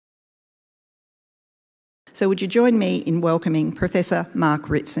So would you join me in welcoming Professor Mark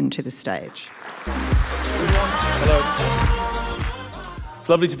Ritson to the stage? Hello. It's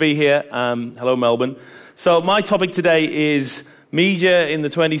lovely to be here. Hello, Melbourne. So my topic today is media in the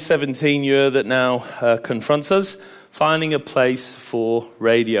 2017 year that now confronts us, finding a place for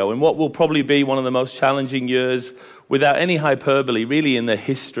radio, and what will probably be one of the most challenging years, without any hyperbole, really in the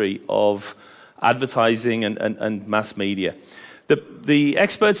history of advertising and mass media. The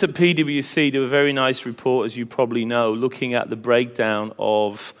experts at PwC do a very nice report, as you probably know, looking at the breakdown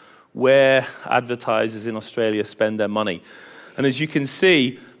of where advertisers in Australia spend their money. And as you can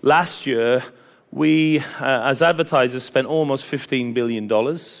see, last year, we, as advertisers, spent almost $15 billion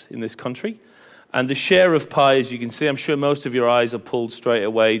in this country. And the share of pie, as you can see, I'm sure most of your eyes are pulled straight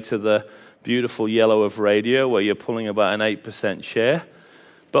away to the beautiful yellow of radio, where you're pulling about an 8% share.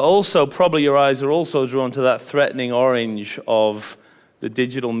 But also, probably your eyes are also drawn to that threatening orange of the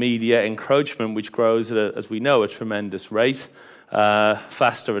digital media encroachment, which grows at, as we know, a tremendous rate,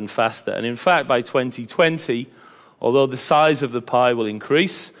 faster and faster. And in fact, by 2020, although the size of the pie will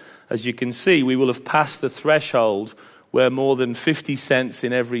increase, as you can see, we will have passed the threshold where more than 50 cents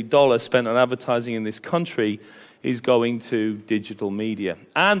in every dollar spent on advertising in this country is going to digital media.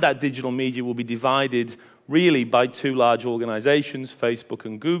 And that digital media will be divided really by two large organizations, Facebook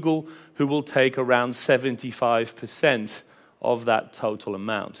and Google, who will take around 75% of that total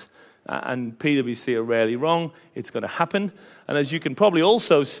amount. And PwC are rarely wrong. It's going to happen. And as you can probably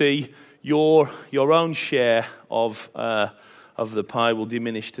also see, your own share of the pie will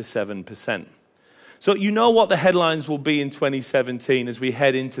diminish to 7%. So you know what the headlines will be in 2017 as we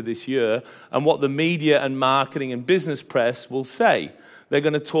head into this year, and what the media and marketing and business press will say. They're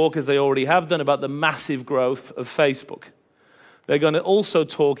going to talk, as they already have done, about the massive growth of Facebook. They're going to also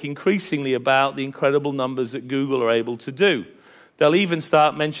talk increasingly about the incredible numbers that Google are able to do. They'll even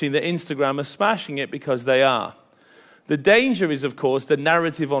start mentioning that Instagram are smashing it, because they are. The danger is, of course, the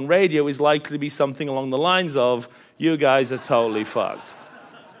narrative on radio is likely to be something along the lines of, you guys are totally fucked.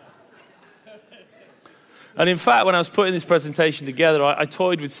 And in fact, when I was putting this presentation together, I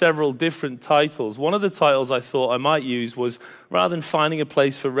toyed with several different titles. One of the titles I thought I might use was, rather than finding a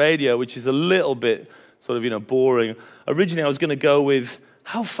place for radio, which is a little bit sort of, boring, originally I was going to go with,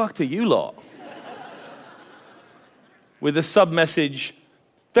 how fucked are you lot? With a sub-message,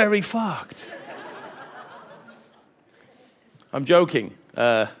 very fucked. I'm joking,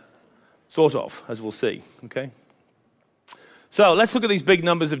 sort of, as we'll see, okay? So let's look at these big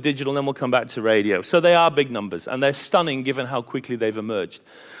numbers of digital, and then we'll come back to radio. So they are big numbers, and they're stunning given how quickly they've emerged.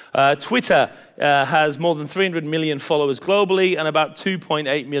 Twitter has more than 300 million followers globally, and about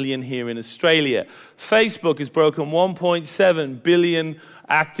 2.8 million here in Australia. Facebook has broken 1.7 billion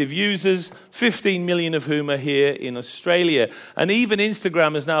active users, 15 million of whom are here in Australia. And even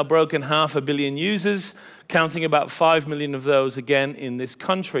Instagram has now broken 500 million users, counting about 5 million of those again in this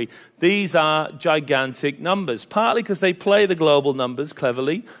country. These are gigantic numbers, partly because they play the global numbers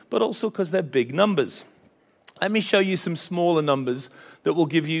cleverly, but also because they're big numbers. Let me show you some smaller numbers that will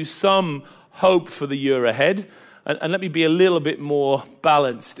give you some hope for the year ahead, and let me be a little bit more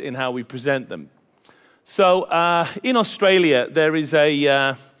balanced in how we present them. So in Australia, there is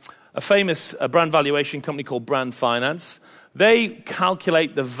a famous brand valuation company called Brand Finance. They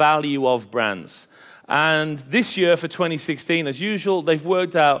calculate the value of brands. And this year, for 2016, as usual, they've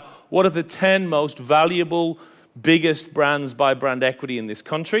worked out what are the 10 most valuable, biggest brands by brand equity in this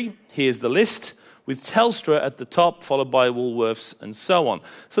country. Here's the list, with Telstra at the top, followed by Woolworths, and so on.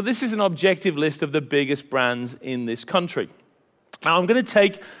 So this is an objective list of the biggest brands in this country. Now, I'm going to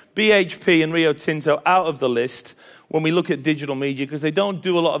take BHP and Rio Tinto out of the list when we look at digital media, because they don't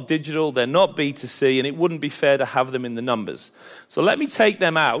do a lot of digital, they're not B2C, and it wouldn't be fair to have them in the numbers. So let me take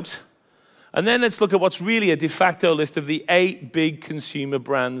them out. And then let's look at what's really a de facto list of the 8 big consumer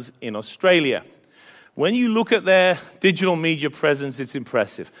brands in Australia. When you look at their digital media presence, it's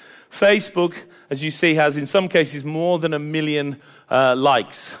impressive. Facebook, as you see, has in some cases more than 1 million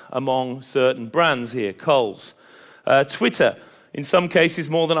likes among certain brands here, Coles. Twitter, in some cases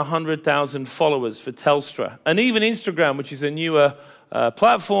more than 100,000 followers for Telstra. And even Instagram, which is a newer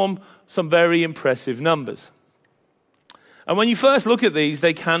platform, some very impressive numbers. And when you first look at these,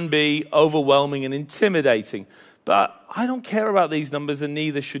 they can be overwhelming and intimidating. But I don't care about these numbers, and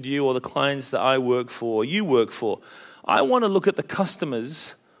neither should you or the clients that I work for or you work for. I want to look at the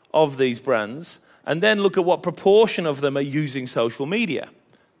customers of these brands and then look at what proportion of them are using social media.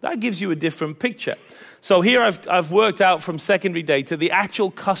 That gives you a different picture. So here I've worked out from secondary data the actual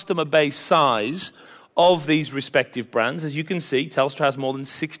customer base size of these respective brands. As you can see, Telstra has more than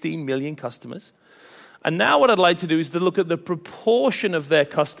 16 million customers. And now what I'd like to do is to look at the proportion of their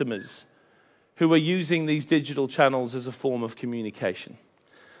customers who are using these digital channels as a form of communication.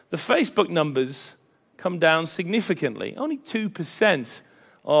 The Facebook numbers come down significantly. Only 2%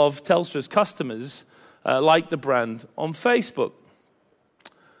 of Telstra's customers like the brand on Facebook.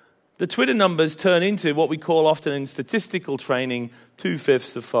 The Twitter numbers turn into what we call often in statistical training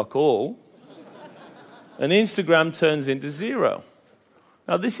 2/5 of fuck all. And Instagram turns into 0.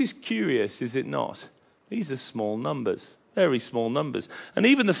 Now this is curious, is it not? These are small numbers, very small numbers. And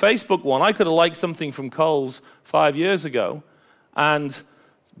even the Facebook one, I could have liked something from Coles 5 years ago and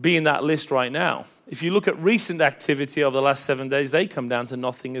be in that list right now. If you look at recent activity over the last 7 days, they come down to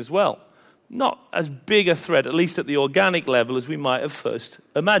nothing as well. Not as big a threat, at least at the organic level, as we might have first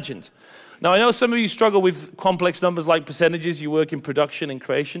imagined. Now, I know some of you struggle with complex numbers like percentages. You work in production and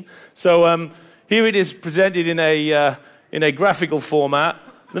creation. So here it is presented in a graphical format.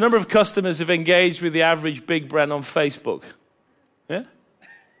 The number of customers who've engaged with the average big brand on Facebook. Yeah?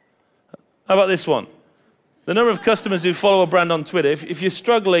 How about this one? The number of customers who follow a brand on Twitter. If you're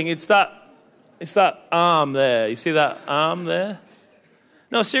struggling, it's that arm there. You see that arm there?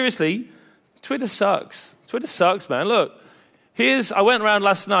 No, seriously, Twitter sucks. Twitter sucks, man. Look, I went around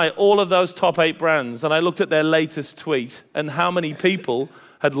last night, all of those top 8 brands, and I looked at their latest tweet and how many people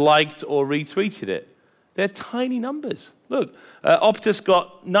had liked or retweeted it. They're tiny numbers. Look, Optus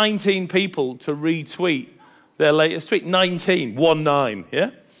got 19 people to retweet their latest tweet. 19, 1-9,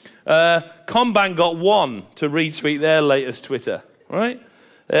 yeah? Combank got 1 to retweet their latest Twitter, right?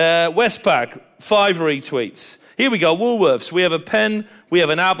 Westpac, 5 retweets. Here we go, Woolworths. We have a pen, we have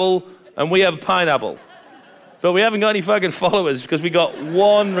an apple, and we have a pineapple. But we haven't got any fucking followers because we got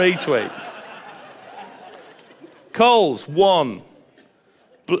 1 retweet. Coles, 1.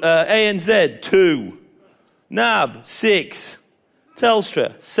 ANZ, 2. NAB, 6.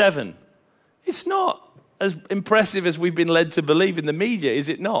 Telstra, 7. It's not as impressive as we've been led to believe in the media, is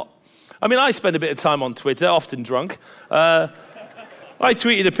it not? I mean, I spend a bit of time on Twitter, often drunk. I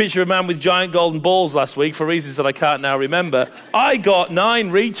tweeted a picture of a man with giant golden balls last week for reasons that I can't now remember. I got 9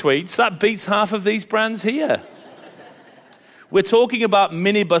 retweets. That beats half of these brands here. We're talking about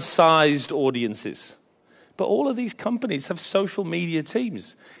minibus-sized audiences. But all of these companies have social media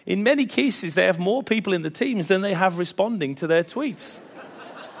teams. In many cases, they have more people in the teams than they have responding to their tweets.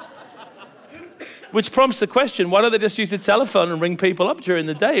 Which prompts the question, why don't they just use a telephone and ring people up during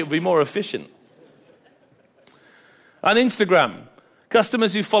the day? It would be more efficient. On Instagram,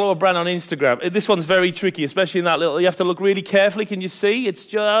 customers who follow a brand on Instagram. This one's very tricky, especially in that little, you have to look really carefully. Can you see? It's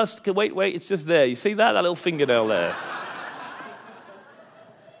just, wait, it's just there. You see that? That little fingernail there.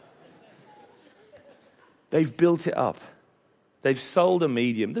 They've built it up. They've sold a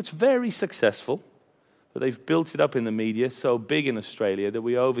medium that's very successful, but they've built it up in the media so big in Australia that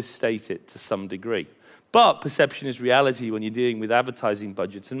we overstate it to some degree. But perception is reality when you're dealing with advertising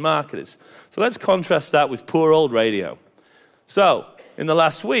budgets and marketers. So let's contrast that with poor old radio. So, in the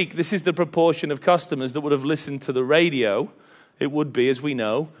last week, this is the proportion of customers that would have listened to the radio. It would be, as we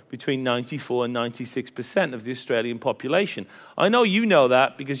know, between 94 and 96% of the Australian population. I know you know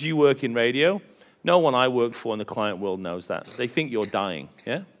that because you work in radio. No one I work for in the client world knows that. They think you're dying,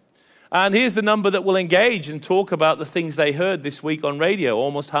 yeah? And here's the number that will engage and talk about the things they heard this week on radio,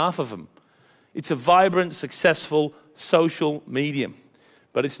 almost half of them. It's a vibrant, successful social medium.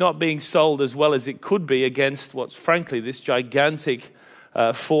 But it's not being sold as well as it could be against what's, frankly, this gigantic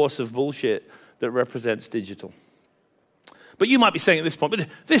force of bullshit that represents digital. But you might be saying at this point, but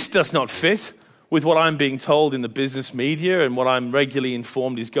this does not fit with what I'm being told in the business media and what I'm regularly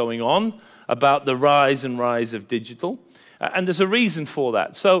informed is going on about the rise of digital. And there's a reason for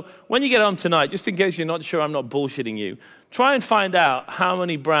that. So when you get home tonight, just in case you're not sure I'm not bullshitting you, try and find out how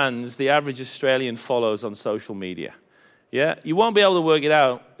many brands the average Australian follows on social media. Yeah, you won't be able to work it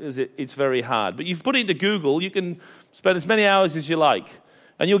out because it's very hard. But you've put it into Google, you can spend as many hours as you like.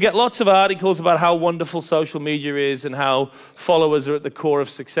 And you'll get lots of articles about how wonderful social media is and how followers are at the core of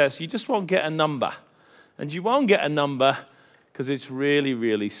success. You just won't get a number. And you won't get a number because it's really,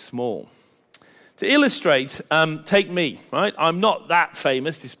 really small. To illustrate, take me, right? I'm not that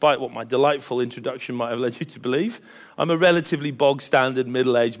famous, despite what my delightful introduction might have led you to believe. I'm a relatively bog-standard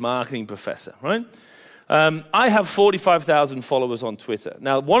middle-aged marketing professor, right? I have 45,000 followers on Twitter.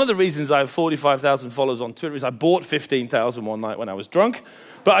 Now, one of the reasons I have 45,000 followers on Twitter is I bought 15,000 one night when I was drunk,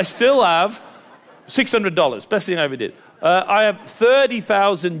 but I still have $600, best thing I ever did. I have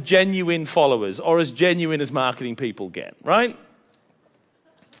 30,000 genuine followers, or as genuine as marketing people get, right?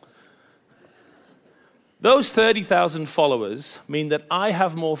 Those 30,000 followers mean that I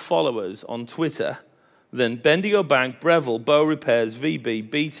have more followers on Twitter than Bendigo Bank, Breville, Bow Repairs, VB,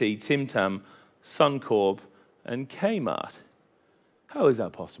 BT, Tim Tam, Suncorp, and Kmart. How is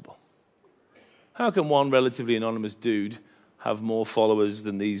that possible? How can one relatively anonymous dude have more followers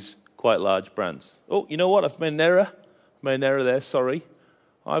than these quite large brands? Oh, you know what? I've made an error. Made an error there, sorry.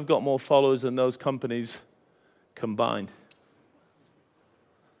 I've got more followers than those companies combined.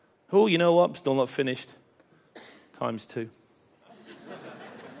 Oh, you know what? Still not finished. Times 2.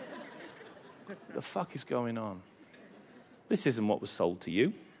 What the fuck is going on? This isn't what was sold to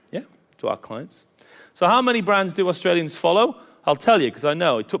you, yeah, to our clients. So how many brands do Australians follow? I'll tell you, because I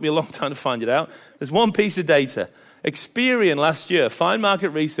know. It took me a long time to find it out. There's one piece of data. Experian last year, fine market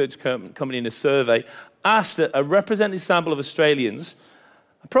research company in a survey, asked a representative sample of Australians,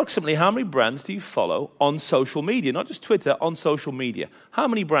 approximately how many brands do you follow on social media? Not just Twitter, on social media. How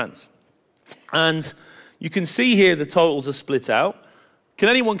many brands? And you can see here the totals are split out. Can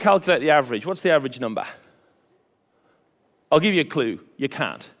anyone calculate the average? What's the average number? I'll give you a clue. You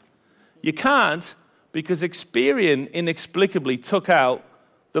can't. You can't because Experian inexplicably took out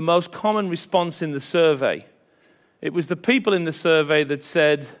the most common response in the survey. It was the people in the survey that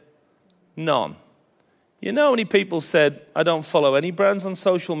said none. You know how many people said, I don't follow any brands on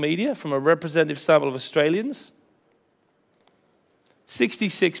social media from a representative sample of Australians?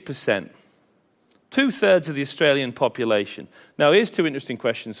 66%. 2/3 of the Australian population. Now, here's 2 interesting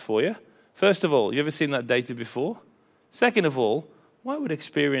questions for you. First of all, you ever seen that data before? Second of all, why would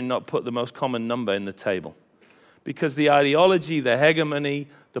Experian not put the most common number in the table? Because the ideology, the hegemony,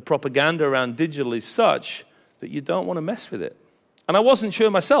 the propaganda around digital is such that you don't want to mess with it. And I wasn't sure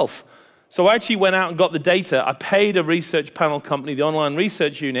myself. So I actually went out and got the data. I paid a research panel company, the online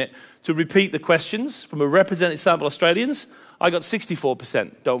research unit, to repeat the questions from a representative sample of Australians. I got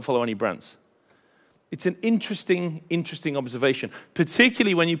 64% don't follow any brands. It's an interesting observation,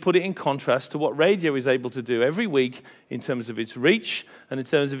 particularly when you put it in contrast to what radio is able to do every week in terms of its reach and in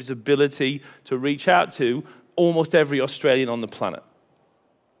terms of its ability to reach out to almost every Australian on the planet.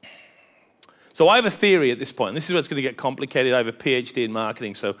 So I have a theory at this point, and this is where it's going to get complicated. I have a PhD in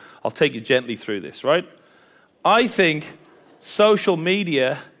marketing, so I'll take you gently through this, right? I think social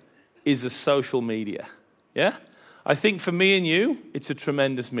media is a social media, yeah? I think for me and you, it's a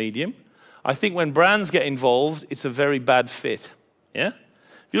tremendous medium. I think when brands get involved, it's a very bad fit, yeah?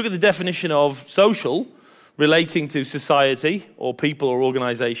 If you look at the definition of social, relating to society or people or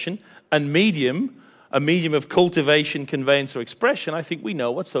organization, and medium, a medium of cultivation, conveyance, or expression, I think we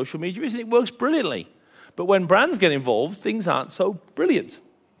know what social media is, and it works brilliantly. But when brands get involved, things aren't so brilliant.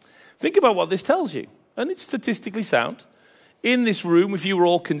 Think about what this tells you, and it's statistically sound. In this room, if you were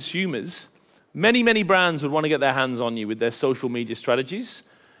all consumers, many, many brands would want to get their hands on you with their social media strategies,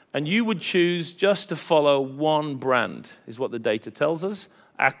 and you would choose just to follow one brand, is what the data tells us,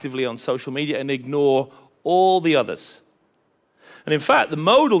 actively on social media, and ignore all the others. And in fact, the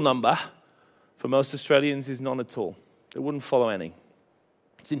modal number for most Australians is none at all. They wouldn't follow any.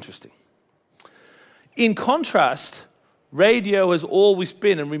 It's interesting. In contrast, radio has always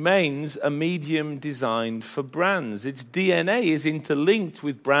been and remains a medium designed for brands. Its DNA is interlinked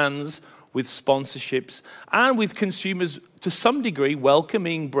with brands, with sponsorships, and with consumers, to some degree,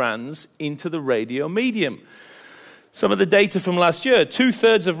 welcoming brands into the radio medium. Some of the data from last year,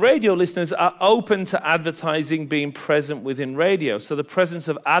 2/3 of radio listeners are open to advertising being present within radio. So the presence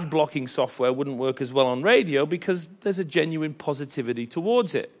of ad blocking software wouldn't work as well on radio because there's a genuine positivity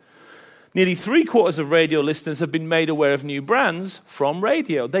towards it. Nearly 3/4 of radio listeners have been made aware of new brands from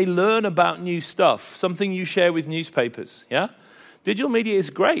radio. They learn about new stuff, something you share with newspapers, yeah? Digital media is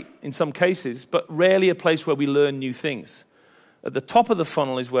great in some cases, but rarely a place where we learn new things. At the top of the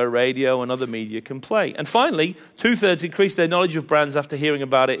funnel is where radio and other media can play. And finally, 2/3 increase their knowledge of brands after hearing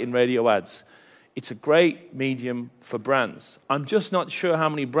about it in radio ads. It's a great medium for brands. I'm just not sure how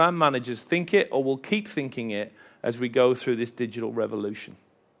many brand managers think it or will keep thinking it as we go through this digital revolution.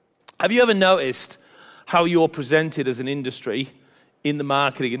 Have you ever noticed how you're presented as an industry in the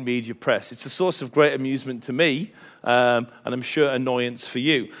marketing and media press? It's a source of great amusement to me, and I'm sure annoyance for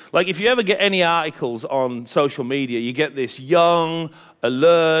you. Like if you ever get any articles on social media, you get this young,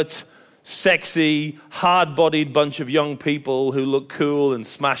 alert, sexy, hard-bodied bunch of young people who look cool and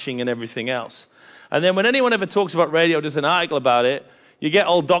smashing and everything else. And then when anyone ever talks about radio, does an article about it, you get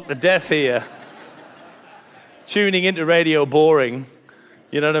old Dr. Death here tuning into radio boring.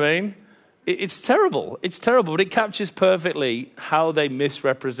 You know what I mean? It's terrible. It's terrible, but it captures perfectly how they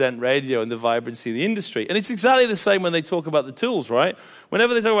misrepresent radio and the vibrancy of the industry. And it's exactly the same when they talk about the tools, right?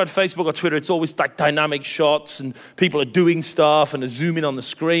 Whenever they talk about Facebook or Twitter, it's always like dynamic shots and people are doing stuff and are zooming on the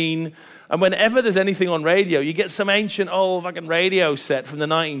screen. And whenever there's anything on radio, you get some ancient old fucking radio set from the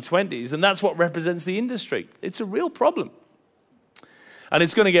 1920s, and that's what represents the industry. It's a real problem. And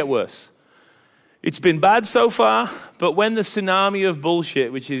it's going to get worse. It's been bad so far, but when the tsunami of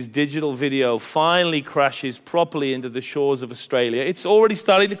bullshit, which is digital video, finally crashes properly into the shores of Australia, it's already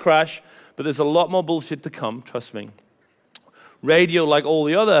starting to crash, but there's a lot more bullshit to come, trust me. Radio, like all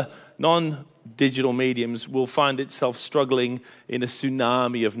the other non-digital mediums, will find itself struggling in a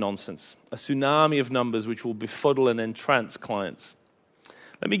tsunami of nonsense, a tsunami of numbers which will befuddle and entrance clients.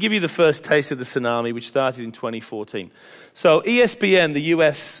 Let me give you the first taste of the tsunami, which started in 2014. So ESPN, the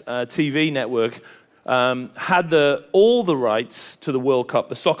US TV network, had all the rights to the World Cup,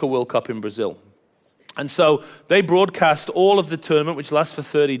 the Soccer World Cup in Brazil. And so they broadcast all of the tournament, which lasts for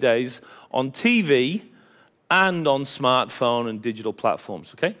 30 days, on TV and on smartphone and digital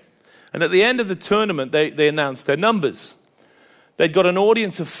platforms, okay? And at the end of the tournament, they announced their numbers. They'd got an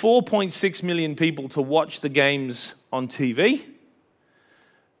audience of 4.6 million people to watch the games on TV,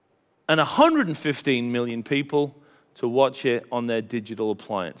 and 115 million people to watch it on their digital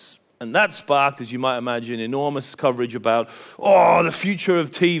appliance. And that sparked, as you might imagine, enormous coverage about, the future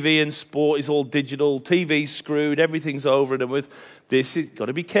of TV and sport is all digital, TV's screwed, everything's over and with. This, you've got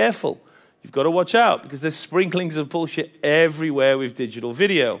to be careful. You've got to watch out, because there's sprinklings of bullshit everywhere with digital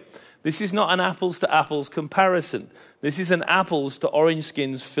video. This is not an apples-to-apples comparison. This is an apples to orange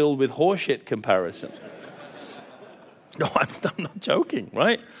skins filled with horseshit comparison. No, I'm not joking,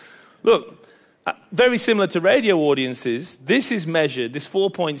 right? Look, very similar to radio audiences, this is measured, this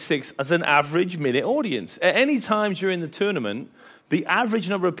 4.6, as an average minute audience. At any time during the tournament, the average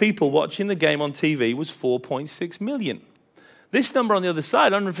number of people watching the game on TV was 4.6 million. This number on the other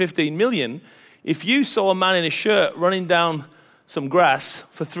side, 115 million, if you saw a man in a shirt running down some grass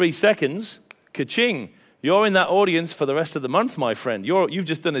for 3 seconds, ka-ching, you're in that audience for the rest of the month, my friend. You've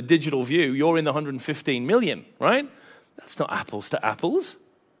just done a digital view. You're in the 115 million, right? That's not apples to apples.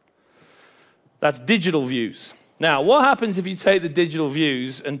 That's digital views. Now, what happens if you take the digital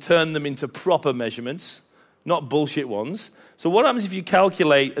views and turn them into proper measurements, not bullshit ones? So what happens if you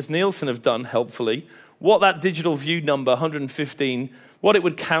calculate, as Nielsen have done helpfully, what that digital view number, 115, what it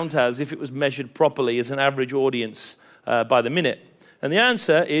would count as if it was measured properly as an average audience by the minute? And the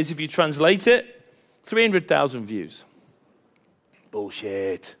answer is, if you translate it, 300,000 views.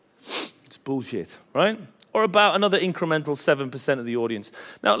 Bullshit. It's bullshit, right? Or about another incremental 7% of the audience.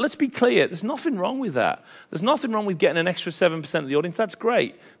 Now, let's be clear. There's nothing wrong with that. There's nothing wrong with getting an extra 7% of the audience. That's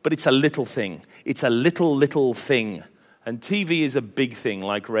great. But it's a little thing. It's a little thing. And TV is a big thing,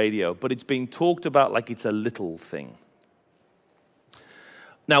 like radio. But it's being talked about like it's a little thing.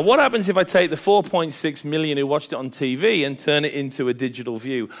 Now, what happens if I take the 4.6 million who watched it on TV and turn it into a digital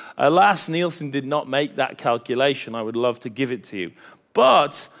view? Alas, Nielsen did not make that calculation. I would love to give it to you.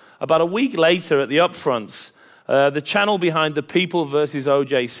 But about a week later at the upfronts, the channel behind The People versus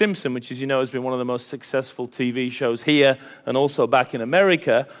O.J. Simpson, which, as you know, has been one of the most successful TV shows here and also back in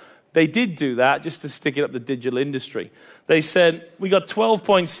America, they did do that just to stick it up the digital industry. They said, we got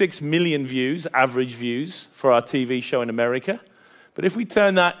 12.6 million views, average views, for our TV show in America. But if we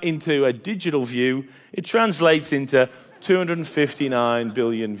turn that into a digital view, it translates into 259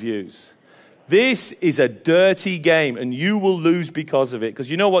 billion views. This is a dirty game, and you will lose because of it. Because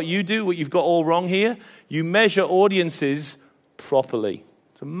you know what you do, what you've got all wrong here? You measure audiences properly.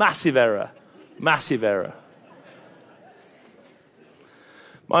 It's a massive error. Massive error.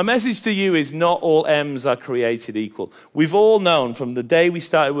 My message to you is not all M's are created equal. We've all known from the day we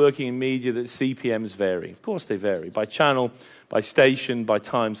started working in media that CPMs vary. Of course they vary, by channel, by station, by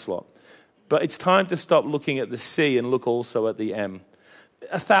time slot. But it's time to stop looking at the C and look also at the M.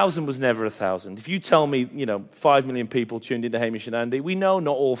 1,000 was never 1,000. If you tell me, 5 million people tuned into Hamish and Andy, we know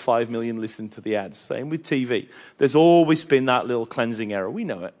not all 5 million listen to the ads. Same with TV. There's always been that little cleansing error. We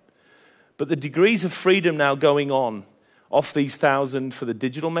know it. But the degrees of freedom now going on off these 1,000 for the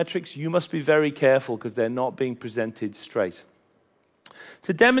digital metrics, you must be very careful because they're not being presented straight.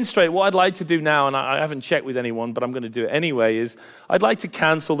 To demonstrate, what I'd like to do now, and I haven't checked with anyone, but I'm going to do it anyway, is I'd like to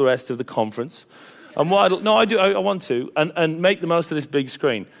cancel the rest of the conference. And I want to, and make the most of this big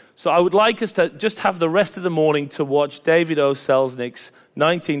screen. So I would like us to just have the rest of the morning to watch David O. Selznick's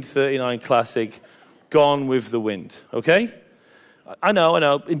 1939 classic, Gone with the Wind, okay? I know,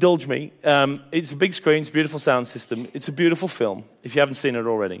 indulge me. It's a big screen, it's a beautiful sound system. It's a beautiful film, if you haven't seen it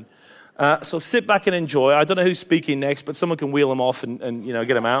already. So sit back and enjoy. I don't know who's speaking next, but someone can wheel them off and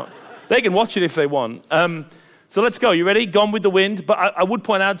get them out. They can watch it if they want. So let's go. You ready? Gone with the Wind. But I would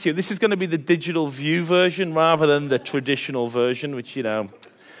point out to you, this is going to be the digital view version rather than the traditional version, which,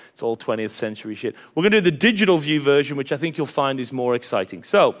 it's all 20th century shit. We're going to do the digital view version, which I think you'll find is more exciting.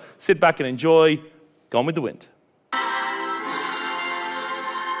 So sit back and enjoy Gone with the Wind.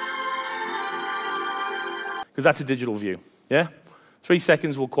 Because that's a digital view, yeah? 3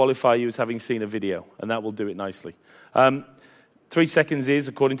 seconds will qualify you as having seen a video, and that will do it nicely. 3 seconds is,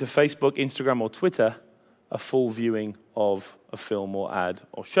 according to Facebook, Instagram, or Twitter, a full viewing of a film or ad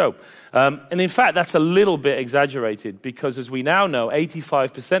or show. And in fact, that's a little bit exaggerated because, as we now know,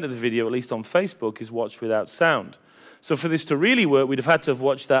 85% of the video, at least on Facebook, is watched without sound. So for this to really work, we'd have had to have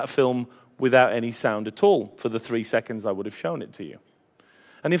watched that film without any sound at all for the 3 seconds I would have shown it to you.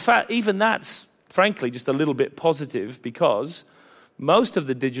 And in fact, even that's, frankly, just a little bit positive because most of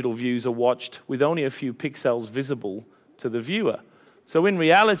the digital views are watched with only a few pixels visible to the viewer. So in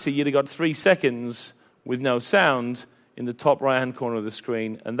reality, you'd have got 3 seconds with no sound in the top right-hand corner of the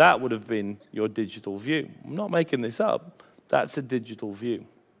screen, and that would have been your digital view. I'm not making this up. That's a digital view.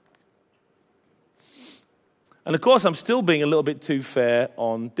 And of course, I'm still being a little bit too fair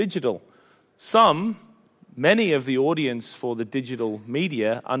on digital. Many of the audience for the digital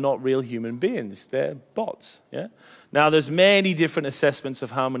media are not real human beings. They're bots. Yeah? Now, there's many different assessments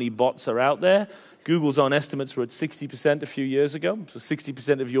of how many bots are out there. Google's own estimates were at 60% a few years ago, so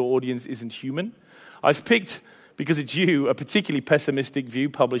 60% of your audience isn't human. I've picked, because it's you, a particularly pessimistic view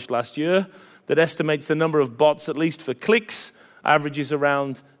published last year that estimates the number of bots, at least for clicks, averages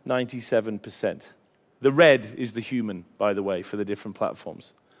around 97%. The red is the human, by the way, for the different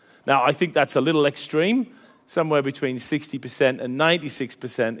platforms. Now, I think that's a little extreme. Somewhere between 60% and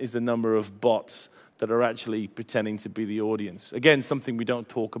 96% is the number of bots that are actually pretending to be the audience. Again, something we don't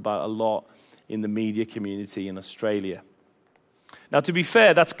talk about a lot in the media community in Australia. Now, to be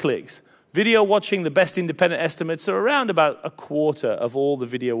fair, that's clicks. Video watching, the best independent estimates are around about a quarter of all the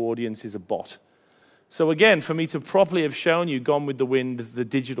video audience is a bot. So again, for me to properly have shown you Gone with the Wind, the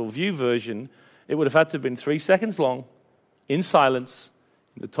digital view version, it would have had to have been 3 seconds long, in silence,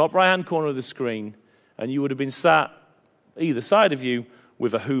 in the top right-hand corner of the screen, and you would have been sat either side of you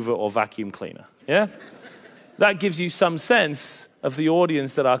with a Hoover or vacuum cleaner. Yeah? That gives you some sense of the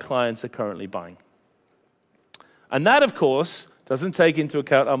audience that our clients are currently buying. And that, of course, doesn't take into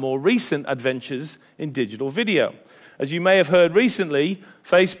account our more recent adventures in digital video. As you may have heard recently,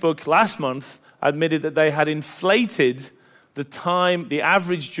 Facebook last month admitted that they had inflated the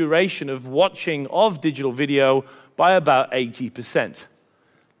average duration of watching of digital video by about 80%.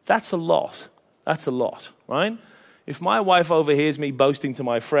 That's a lot. That's a lot, right? If my wife overhears me boasting to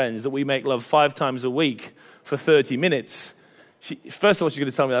my friends that we make love 5 times a week for 30 minutes, first of all, she's going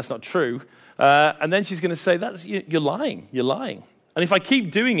to tell me that's not true. And then she's going to say, you're lying. And if I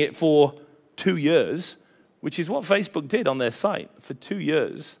keep doing it for 2 years, which is what Facebook did on their site for 2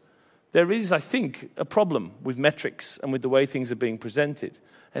 years, there is, I think, a problem with metrics and with the way things are being presented.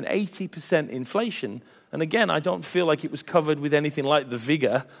 An 80% inflation. And again, I don't feel like it was covered with anything like the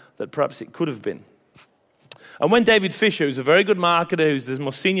vigor that perhaps it could have been. And when David Fisher, who's a very good marketer, who's the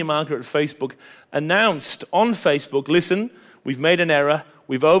most senior marketer at Facebook, announced on Facebook, listen, we've made an error,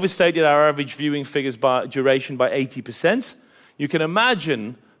 we've overstated our average viewing figures by duration by 80%, you can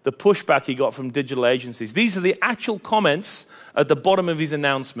imagine the pushback he got from digital agencies. These are the actual comments at the bottom of his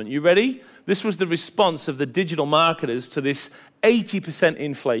announcement. You ready? This was the response of the digital marketers to this 80%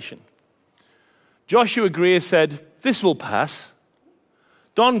 inflation. Joshua Greer said, this will pass.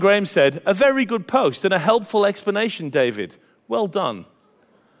 Don Graham said, a very good post and a helpful explanation, David. Well done.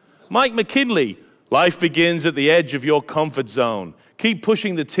 Mike McKinley, life begins at the edge of your comfort zone. Keep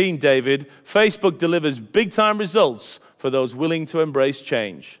pushing the team, David. Facebook delivers big-time results for those willing to embrace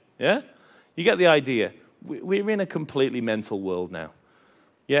change. Yeah? You get the idea. We're in a completely mental world now.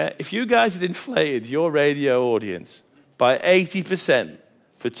 Yeah? If you guys had inflated your radio audience by 80%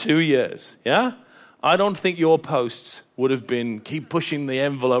 for 2 years, yeah? I don't think your posts would have been, keep pushing the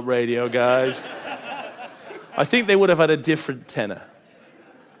envelope, radio guys. I think they would have had a different tenor.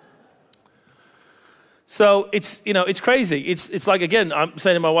 So it's crazy. It's like, again, I'm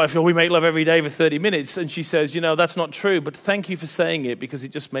saying to my wife, we make love every day for 30 minutes. And she says, that's not true, but thank you for saying it because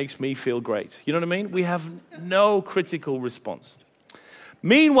it just makes me feel great. You know what I mean? We have no critical response.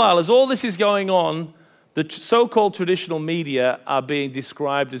 Meanwhile, as all this is going on, the so-called traditional media are being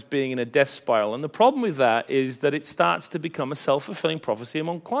described as being in a death spiral. And the problem with that is that it starts to become a self-fulfilling prophecy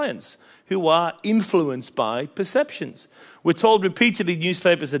among clients who are influenced by perceptions. We're told repeatedly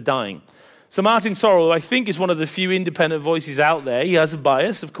newspapers are dying. So Martin Sorrell, who I think is one of the few independent voices out there, he has a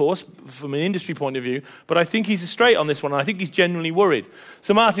bias, of course, from an industry point of view, but I think he's straight on this one, and I think he's genuinely worried.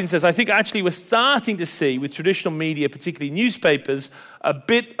 So Martin says, I think actually we're starting to see, with traditional media, particularly newspapers, a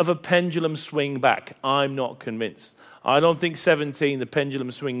bit of a pendulum swing back. I'm not convinced. I don't think 17, the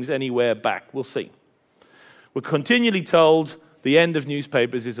pendulum swings anywhere back. We'll see. We're continually told the end of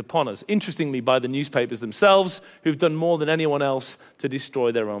newspapers is upon us, interestingly by the newspapers themselves, who've done more than anyone else to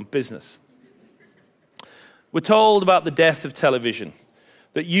destroy their own business. We're told about the death of television,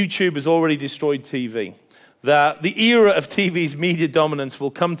 that YouTube has already destroyed TV, that the era of TV's media dominance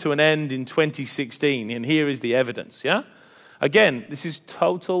will come to an end in 2016, and here is the evidence, yeah? Again, this is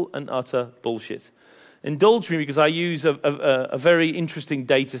total and utter bullshit. Indulge me because I use a very interesting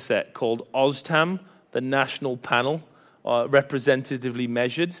data set called OzTam, the national panel, representatively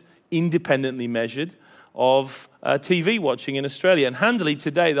measured, independently measured, of TV watching in Australia. And handily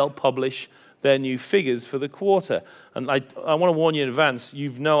today they'll publish their new figures for the quarter. And I want to warn you in advance,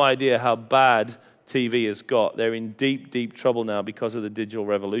 you've no idea how bad TV has got. They're in deep, deep trouble now because of the digital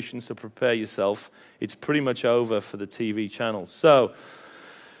revolution, so prepare yourself. It's pretty much over for the TV channels. So,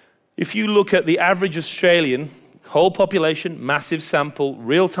 if you look at the average Australian, whole population, massive sample,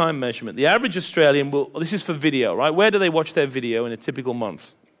 real-time measurement, the average Australian will, this is for video, right? Where do they watch their video in a typical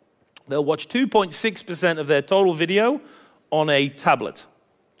month? They'll watch 2.6% of their total video on a tablet.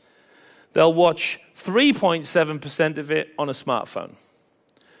 They'll watch 3.7% of it on a smartphone.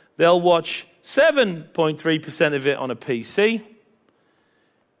 They'll watch 7.3% of it on a PC.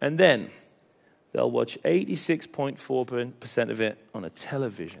 And then they'll watch 86.4% of it on a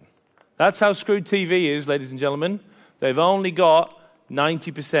television. That's how screwed TV is, ladies and gentlemen. They've only got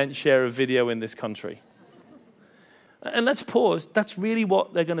 90% share of video in this country. And let's pause. That's really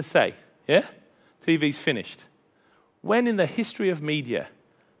what they're going to say, yeah? TV's finished. When in the history of media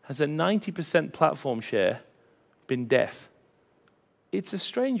has a 90% platform share been death? It's a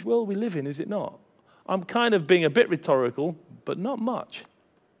strange world we live in, is it not? I'm kind of being a bit rhetorical, but not much.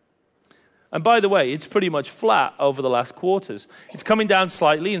 And by the way, it's pretty much flat over the last quarters. It's coming down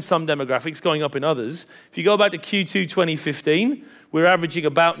slightly in some demographics, going up in others. If you go back to Q2 2015, we're averaging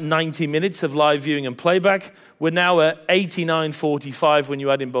about 90 minutes of live viewing and playback. We're now at 89.45 when you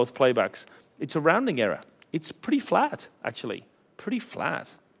add in both playbacks. It's a rounding error. It's pretty flat, actually. Pretty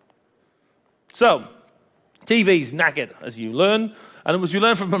flat. So, TV's knackered, as you learn. And as you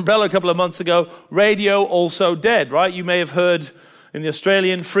learned from Umbrella a couple of months ago, radio also dead, right? You may have heard in the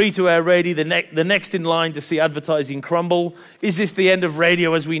Australian free-to-air radio, the next in line to see advertising crumble. Is this the end of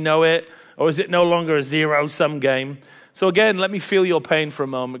radio as we know it? Or is it no longer a zero-sum game? So again, let me feel your pain for a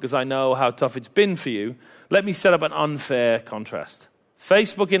moment because I know how tough it's been for you. Let me set up an unfair contrast.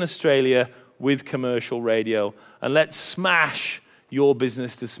 Facebook in Australia with commercial radio. And let's smash your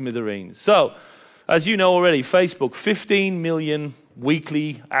business to smithereens. So, as you know already, Facebook, 15 million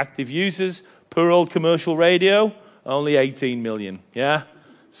weekly active users. Per old commercial radio, only 18 million, yeah?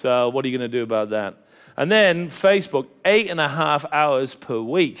 So what are you going to do about that? And then Facebook, 8.5 hours per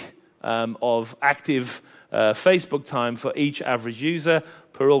week of active Facebook time for each average user.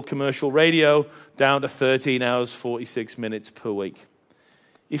 Per old commercial radio, down to 13 hours, 46 minutes per week.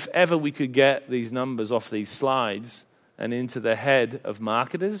 If ever we could get these numbers off these slides and into the head of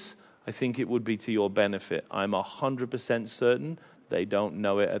marketers, I think it would be to your benefit. I'm 100% certain they don't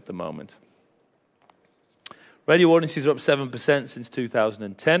know it at the moment. Radio audiences are up 7% since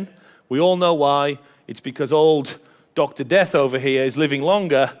 2010. We all know why. It's because old Dr. Death over here is living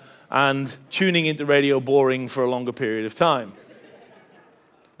longer and tuning into radio boring for a longer period of time.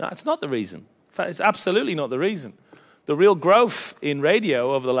 That's not the reason. In fact, it's absolutely not the reason. The real growth in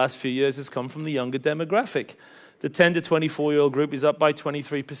radio over the last few years has come from the younger demographic. The 10 to 24-year-old group is up by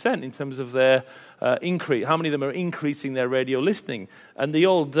 23% in terms of their increase. How many of them are increasing their radio listening? And the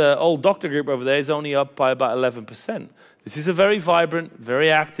old doctor group over there is only up by about 11%. This is a very vibrant, very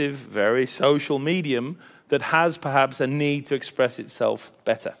active, very social medium that has perhaps a need to express itself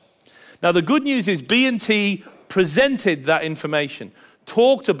better. Now, the good news is B&T presented that information,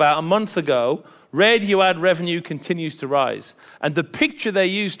 talked about a month ago. Radio ad revenue continues to rise. And the picture they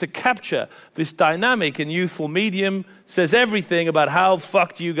used to capture this dynamic and youthful medium says everything about how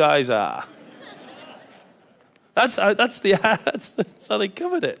fucked you guys are. That's how they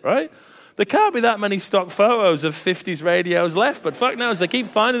covered it, right? There can't be that many stock photos of 50s radios left, but fuck knows, they keep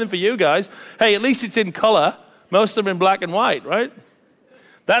finding them for you guys. Hey, at least it's in color. Most of them in black and white, right?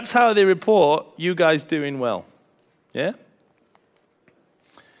 That's how they report you guys doing well. Yeah?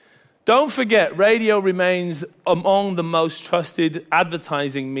 Don't forget, radio remains among the most trusted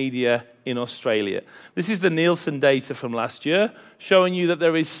advertising media in Australia. This is the Nielsen data from last year, showing you that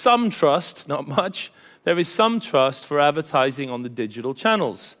there is some trust, not much, there is some trust for advertising on the digital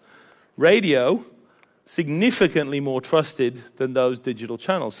channels. Radio, significantly more trusted than those digital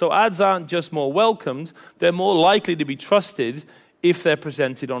channels. So ads aren't just more welcomed, they're more likely to be trusted if they're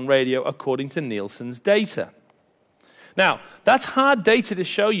presented on radio, according to Nielsen's data. Now, that's hard data to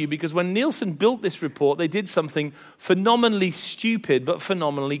show you because when Nielsen built this report, they did something phenomenally stupid but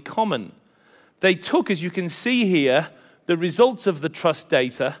phenomenally common. They took, as you can see here, the results of the trust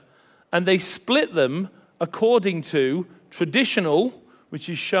data and they split them according to traditional, which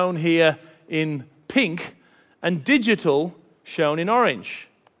is shown here in pink, and digital, shown in orange.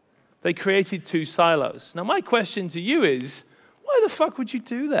 They created two silos. Now, my question to you is, why the fuck would you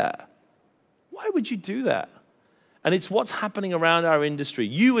do that? Why would you do that? And it's what's happening around our industry.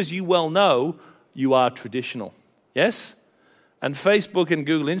 You, as you well know, you are traditional. Yes? And Facebook and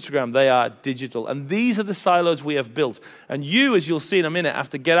Google, Instagram, they are digital. And these are the silos we have built. And you, as you'll see in a minute,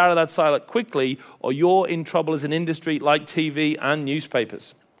 have to get out of that silo quickly, or you're in trouble as an industry like TV and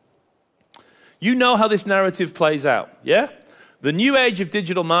newspapers. You know how this narrative plays out, yeah? The new age of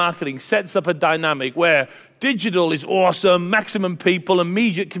digital marketing sets up a dynamic where digital is awesome, maximum people,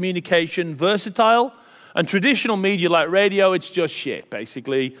 immediate communication, versatile, and traditional media like radio, it's just shit,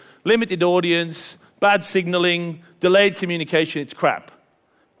 basically. Limited audience, bad signaling, delayed communication, it's crap.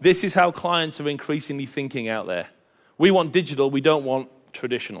 This is how clients are increasingly thinking out there. We want digital, we don't want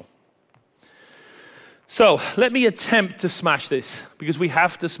traditional. So let me attempt to smash this, because we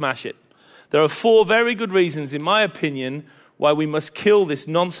have to smash it. There are 4 very good reasons, in my opinion, why we must kill this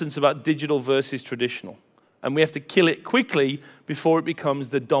nonsense about digital versus traditional. And we have to kill it quickly before it becomes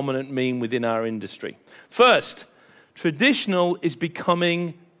the dominant meme within our industry. First, traditional is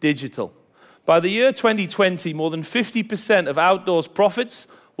becoming digital. By the year 2020, more than 50% of outdoors profits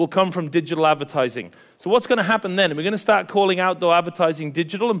will come from digital advertising. So what's going to happen then? Are we going to start calling outdoor advertising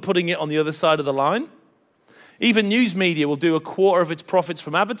digital and putting it on the other side of the line? Even news media will do a quarter of its profits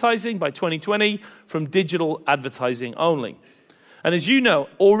from advertising by 2020 from digital advertising only. And as you know,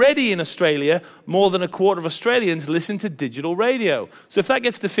 already in Australia, more than a quarter of Australians listen to digital radio. So if that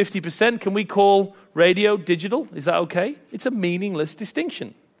gets to 50%, can we call radio digital? Is that okay? It's a meaningless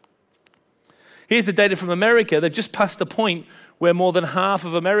distinction. Here's the data from America. They've just passed the point where more than half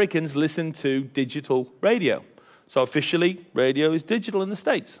of Americans listen to digital radio. So officially, radio is digital in the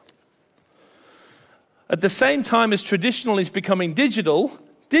States. At the same time as traditional is becoming digital,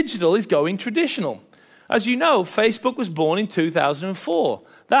 digital is going traditional. As you know, Facebook was born in 2004.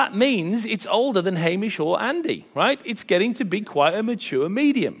 That means it's older than Hamish or Andy, right? It's getting to be quite a mature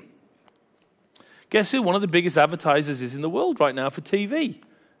medium. Guess who one of the biggest advertisers is in the world right now for TV?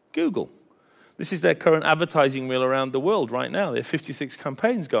 Google. This is their current advertising reel around the world right now. They have 56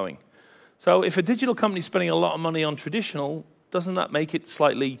 campaigns going. So if a digital company is spending a lot of money on traditional, doesn't that make it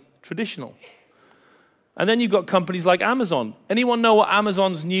slightly traditional? And then you've got companies like Amazon. Anyone know what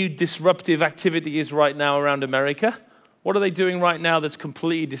Amazon's new disruptive activity is right now around America? What are they doing right now that's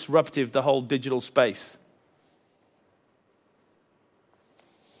completely disruptive, the whole digital space?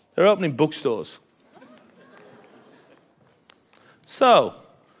 They're opening bookstores. So,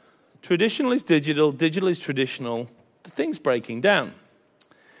 traditional is digital, digital is traditional. The thing's breaking down.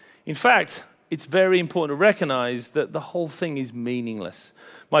 In fact, it's very important to recognize that the whole thing is meaningless.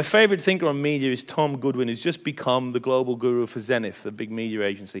 My favorite thinker on media is Tom Goodwin, who's just become the global guru for Zenith, the big media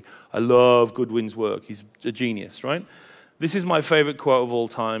agency. I love Goodwin's work. He's a genius, right? This is my favorite quote of all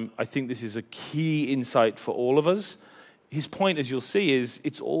time. I think this is a key insight for all of us. His point, as you'll see, is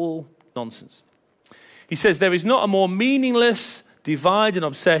it's all nonsense. He says, there is not a more meaningless divide and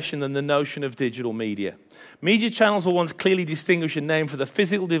obsession than the notion of digital media. Media channels were once clearly distinguished and named for the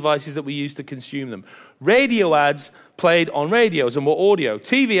physical devices that we use to consume them. Radio ads played on radios and were audio.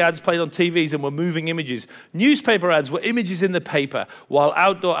 TV ads played on TVs and were moving images. Newspaper ads were images in the paper, while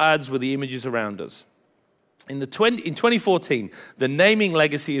outdoor ads were the images around us. In 2014, the naming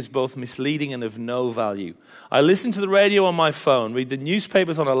legacy is both misleading and of no value. I listen to the radio on my phone, read the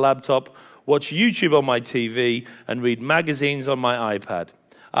newspapers on a laptop, watch YouTube on my TV, and read magazines on my iPad.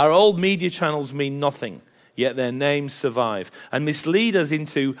 Our old media channels mean nothing, yet their names survive and mislead us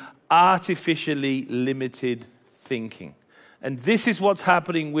into artificially limited thinking. And this is what's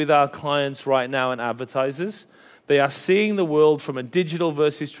happening with our clients right now and advertisers. They are seeing the world from a digital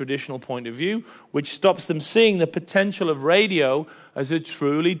versus traditional point of view, which stops them seeing the potential of radio as a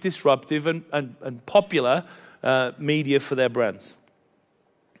truly disruptive and popular media for their brands.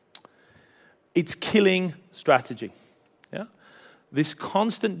 It's killing strategy. Yeah? This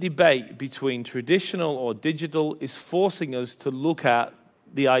constant debate between traditional or digital is forcing us to look at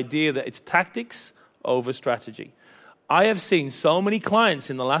the idea that it's tactics over strategy. I have seen so many clients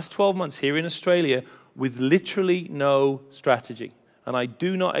in the last 12 months here in Australia with literally no strategy. And I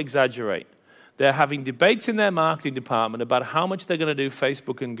do not exaggerate. They're having debates in their marketing department about how much they're going to do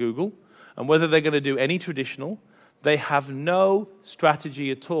Facebook and Google and whether they're going to do any traditional. They have no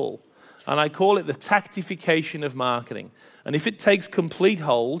strategy at all. And I call it the tactification of marketing. And if it takes complete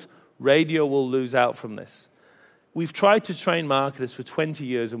hold, radio will lose out from this. We've tried to train marketers for 20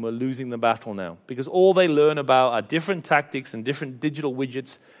 years and we're losing the battle now because all they learn about are different tactics and different digital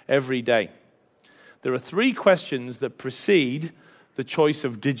widgets every day. There are 3 questions that precede the choice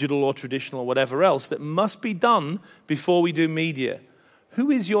of digital or traditional or whatever else that must be done before we do media.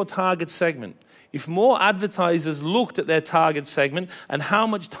 Who is your target segment? If more advertisers looked at their target segment and how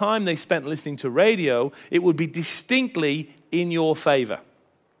much time they spent listening to radio, it would be distinctly in your favor.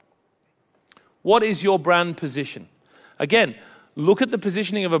 What is your brand position? Again, look at the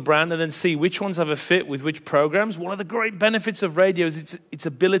positioning of a brand and then see which ones have a fit with which programs. One of the great benefits of radio is its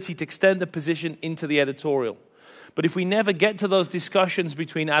ability to extend the position into the editorial. But if we never get to those discussions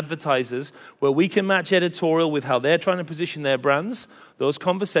between advertisers where we can match editorial with how they're trying to position their brands, those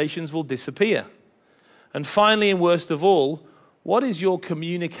conversations will disappear. And finally, and worst of all, what is your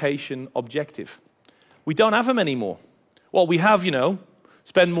communication objective? We don't have them anymore. Well, we have,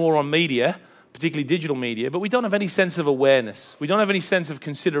 spend more on media, particularly digital media, but we don't have any sense of awareness. We don't have any sense of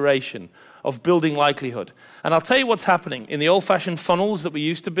consideration, of building likelihood. And I'll tell you what's happening. In the old-fashioned funnels that we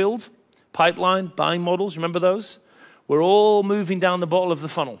used to build, pipeline, buying models, remember those? We're all moving down the bottom of the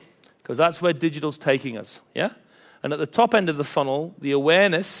funnel because that's where digital's taking us, yeah? And at the top end of the funnel, the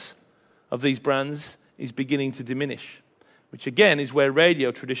awareness of these brands is beginning to diminish, which again is where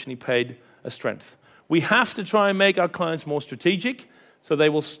radio traditionally paid a strength. We have to try and make our clients more strategic so they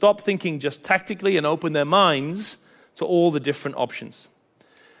will stop thinking just tactically and open their minds to all the different options.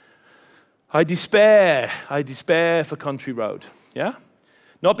 I despair for Country Road, yeah?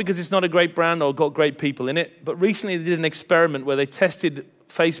 Not because it's not a great brand or got great people in it, but recently they did an experiment where they tested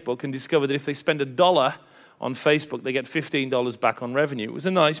Facebook and discovered that if they spend $1 on Facebook, they get $15 back on revenue. It was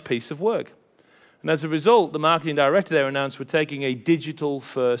a nice piece of work. And as a result, the marketing director there announced we're taking a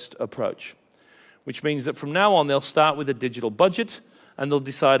digital-first approach, which means that from now on, they'll start with a digital budget and they'll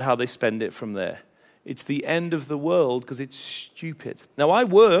decide how they spend it from there. It's the end of the world because it's stupid. Now,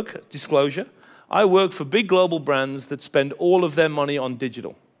 disclosure, I work for big global brands that spend all of their money on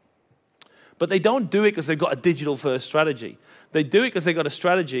digital. But they don't do it because they've got a digital-first strategy. They do it because they've got a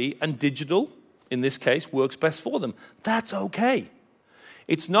strategy, and digital, in this case, works best for them. That's okay.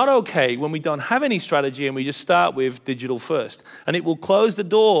 It's not okay when we don't have any strategy and we just start with digital first. And it will close the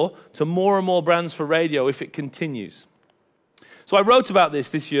door to more and more brands for radio if it continues. So I wrote about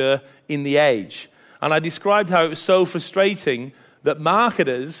this year in The Age. And I described how it was so frustrating that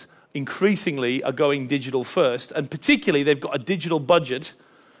marketers increasingly are going digital first, and particularly they've got a digital budget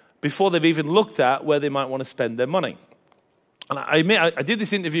before they've even looked at where they might want to spend their money. And I admit, I did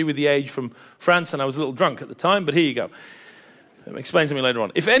this interview with The Age from France, and I was a little drunk at the time, but here you go. Explain to me later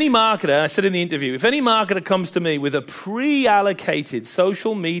on. If any marketer, I said in the interview, if any marketer comes to me with a pre-allocated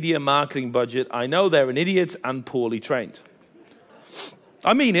social media marketing budget, I know they're an idiot and poorly trained.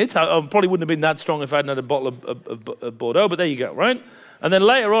 I mean it. I probably wouldn't have been that strong if I hadn't had a bottle of Bordeaux, but there you go, right? And then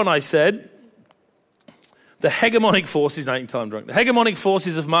later on I said, the hegemonic forces, now you can tell I'm drunk, the hegemonic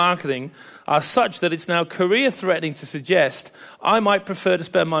forces of marketing are such that it's now career-threatening to suggest I might prefer to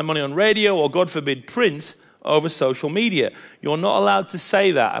spend my money on radio or, God forbid, print over social media. You're not allowed to say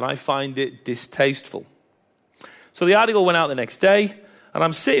that, and I find it distasteful. So the article went out the next day, and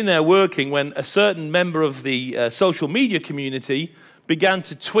I'm sitting there working when a certain member of the social media community began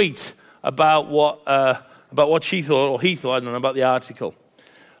to tweet about what she thought, or he thought, I don't know, about the article,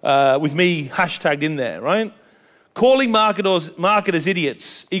 with me hashtagged in there, right? Calling marketers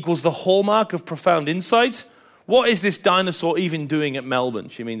idiots equals the hallmark of profound insight. What is this dinosaur even doing at Melbourne?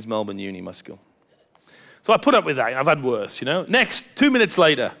 She means Melbourne Uni, must go. So I put up with that. I've had worse, Next, 2 minutes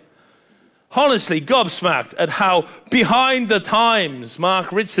later, honestly gobsmacked at how behind the times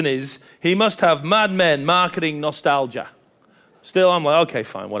Mark Ritson is, he must have Mad Men marketing nostalgia. Still, I'm like, okay,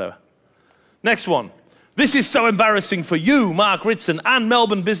 fine, whatever. Next one. This is so embarrassing for you, Mark Ritson, and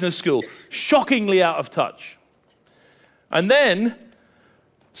Melbourne Business School. Shockingly out of touch. And then,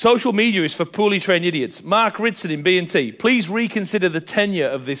 social media is for poorly trained idiots. Mark Ritson in B&T, please reconsider the tenure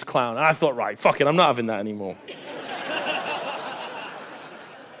of this clown. And I thought, right, fuck it, I'm not having that anymore.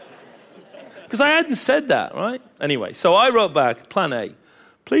 Because I hadn't said that, right? Anyway, so I wrote back, plan A,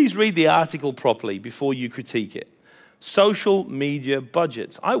 please read the article properly before you critique it. Social media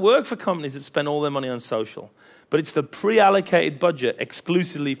budgets. I work for companies that spend all their money on social, but it's the pre-allocated budget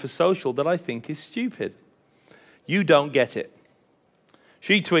exclusively for social that I think is stupid. You don't get it.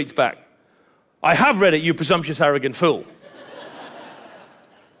 She tweets back, I have read it, you presumptuous, arrogant fool.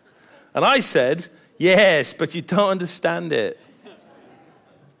 And I said, yes, but you don't understand it.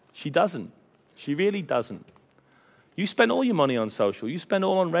 She doesn't. She really doesn't. You spend all your money on social. You spend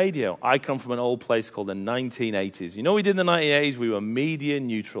all on radio. I come from an old place called the 1980s. You know what we did in the 1980s? We were media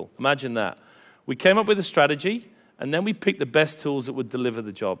neutral. Imagine that. We came up with a strategy, and then we picked the best tools that would deliver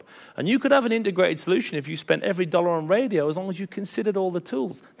the job. And you could have an integrated solution if you spent every dollar on radio as long as you considered all the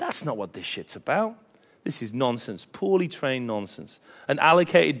tools. That's not what this shit's about. This is nonsense, poorly trained nonsense. An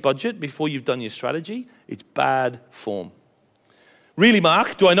allocated budget before you've done your strategy, it's bad form. Really,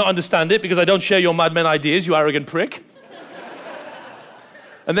 Mark, do I not understand it because I don't share your madmen ideas, you arrogant prick?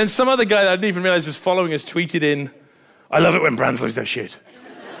 And then some other guy that I didn't even realize was following us tweeted in, I love it when brands lose their shit.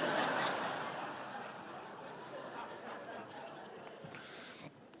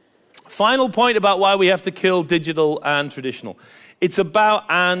 Final point about why we have to kill digital and traditional. It's about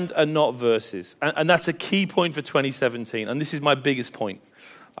and not versus. And that's a key point for 2017. And this is my biggest point,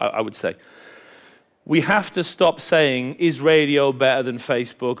 I would say. We have to stop saying, is radio better than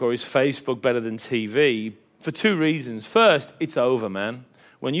Facebook or is Facebook better than TV? For two reasons. First, it's over, man.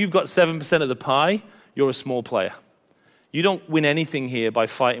 When you've got 7% of the pie, you're a small player. You don't win anything here by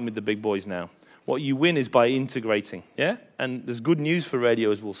fighting with the big boys now. What you win is by integrating, yeah? And there's good news for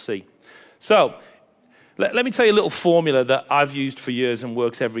radio, as we'll see. So, let me tell you a little formula that I've used for years and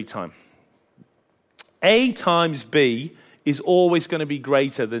works every time. A times B is always going to be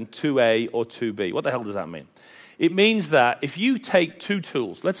greater than 2A or 2B. What the hell does that mean? It means that if you take two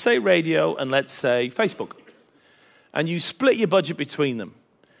tools, let's say radio and let's say Facebook, and you split your budget between them,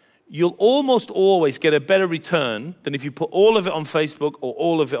 you'll almost always get a better return than if you put all of it on Facebook or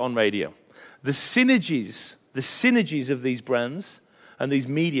all of it on radio. The synergies of these brands and these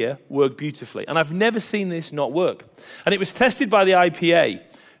media work beautifully. And I've never seen this not work. And it was tested by the IPA,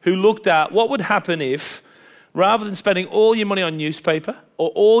 who looked at what would happen if, rather than spending all your money on newspaper or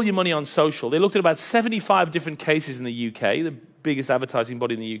all your money on social, they looked at about 75 different cases in the UK, the biggest advertising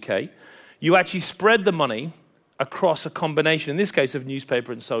body in the UK, you actually spread the money across a combination, in this case, of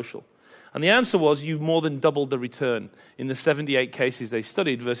newspaper and social. And the answer was you more than doubled the return in the 78 cases they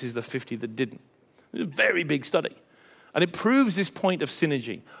studied versus the 50 that didn't. It was a very big study. And it proves this point of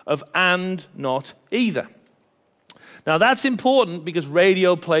synergy, of and, not either. Now that's important because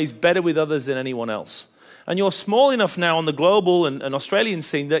radio plays better with others than anyone else. And you're small enough now on the global and Australian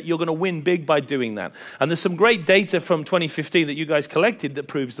scene that you're going to win big by doing that. And there's some great data from 2015 that you guys collected that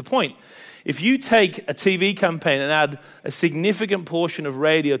proves the point. If you take a TV campaign and add a significant portion of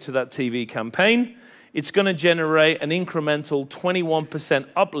radio to that TV campaign, it's going to generate an incremental 21%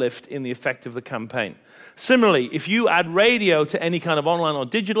 uplift in the effect of the campaign. Similarly, if you add radio to any kind of online or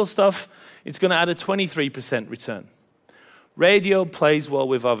digital stuff, it's going to add a 23% return. Radio plays well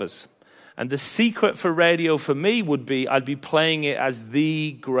with others. And the secret for radio for me would be I'd be playing it as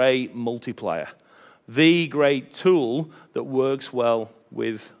the great multiplier, the great tool that works well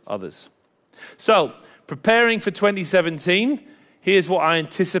with others. So, preparing for 2017, here's what I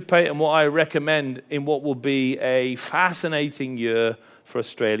anticipate and what I recommend in what will be a fascinating year for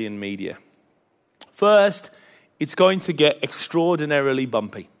Australian media. First, it's going to get extraordinarily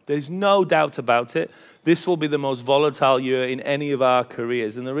bumpy. There's no doubt about it. This will be the most volatile year in any of our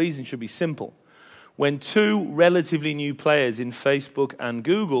careers, and the reason should be simple. When two relatively new players in Facebook and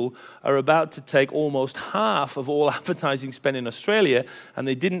Google are about to take almost half of all advertising spend in Australia, and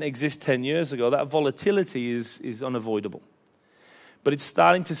they didn't exist 10 years ago, that volatility is unavoidable. But it's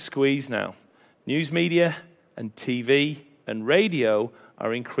starting to squeeze now. News media and TV and radio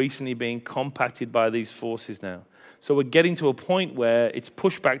are increasingly being compacted by these forces now. So we're getting to a point where it's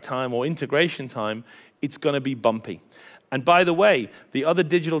pushback time or integration time. It's going to be bumpy. And by the way, the other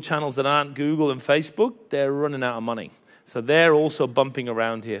digital channels that aren't Google and Facebook, they're running out of money. So they're also bumping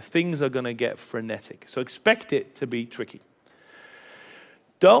around here. Things are going to get frenetic. So expect it to be tricky.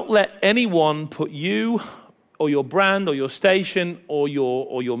 Don't let anyone put you or your brand or your station or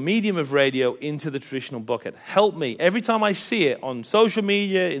your medium of radio into the traditional bucket. Help me. Every time I see it on social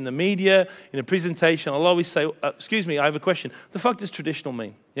media, in the media, in a presentation, I'll always say, excuse me, I have a question. The fuck does traditional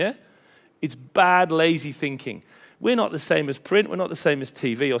mean? Yeah? It's bad, lazy thinking. We're not the same as print. We're not the same as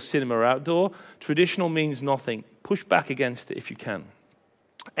TV or cinema or outdoor. Traditional means nothing. Push back against it if you can.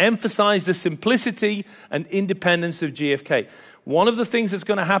 Emphasize the simplicity and independence of GfK. One of the things that's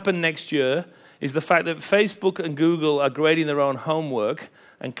going to happen next year is the fact that Facebook and Google are grading their own homework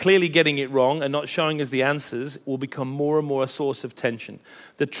and clearly getting it wrong and not showing us the answers will become more and more a source of tension.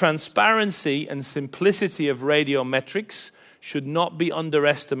 The transparency and simplicity of radio metrics should not be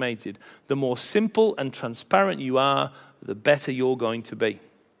underestimated. The more simple and transparent you are, the better you're going to be.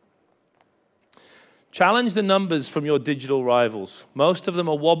 Challenge the numbers from your digital rivals. Most of them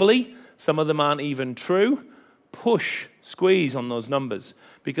are wobbly. Some of them aren't even true. Push, squeeze on those numbers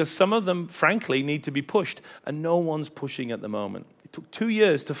because some of them, frankly, need to be pushed and no one's pushing at the moment. It took 2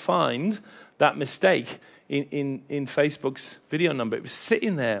 years to find that mistake in Facebook's video number. It was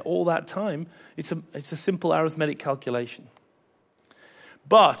sitting there all that time. It's a simple arithmetic calculation.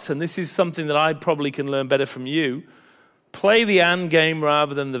 But, and this is something that I probably can learn better from you, Play the and game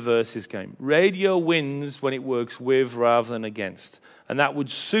rather than the versus game. Radio wins when it works with rather than against. And that would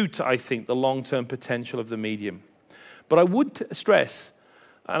suit, I think, the long-term potential of the medium. But I would stress,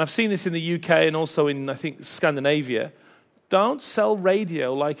 and I've seen this in the UK and also in, I think, Scandinavia, don't sell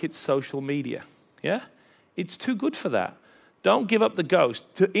radio like it's social media. Yeah? It's too good for that. Don't give up the ghost.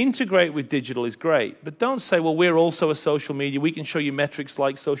 To integrate with digital is great, but don't say, well, we're also a social media. We can show you metrics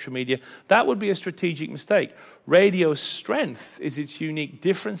like social media. That would be a strategic mistake. Radio's strength is its unique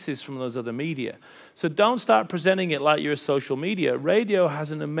differences from those other media. So don't start presenting it like you're a social media. Radio has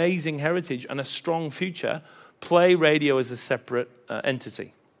an amazing heritage and a strong future. Play radio as a separate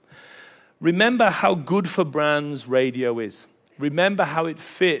entity. Remember how good for brands radio is. Remember how it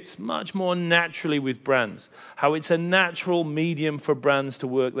fits much more naturally with brands, how it's a natural medium for brands to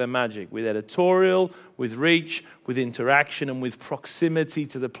work their magic, with editorial, with reach, with interaction, and with proximity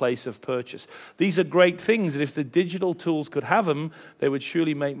to the place of purchase. These are great things that if the digital tools could have them, they would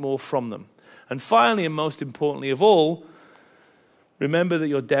surely make more from them. And finally, and most importantly of all, remember that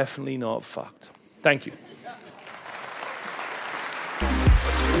you're definitely not fucked. Thank you.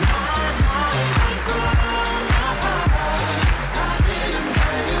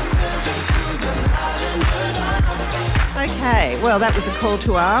 Okay, well, that was a call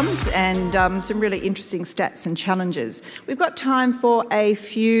to arms and some really interesting stats and challenges. We've got time for a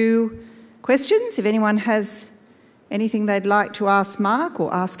few questions. If anyone has anything they'd like to ask Mark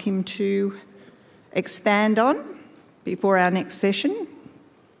or ask him to expand on before our next session.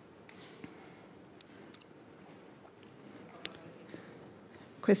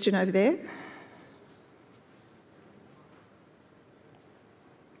 Question over there.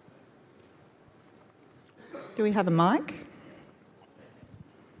 Do we have a mic?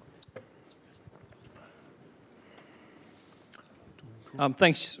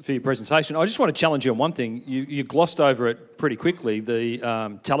 Thanks for your presentation. I just want to challenge you on one thing. You glossed over it pretty quickly,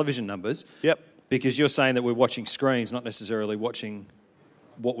 the television numbers. Yep. Because you're saying that we're watching screens, not necessarily watching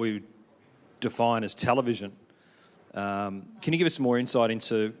what we define as television. Can you give us some more insight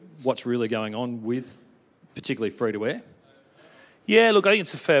into what's really going on with particularly free-to-air? Yeah, look, I think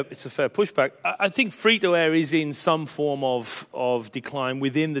it's a fair pushback. I think free-to-air is in some form of decline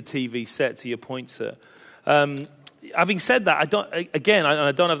within the TV set, to your point, sir. Having said that, I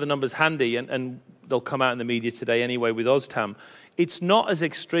don't have the numbers handy, and they'll come out in the media today anyway with OzTam. It's not as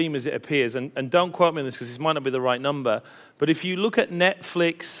extreme as it appears, and don't quote me on this because this might not be the right number, but if you look at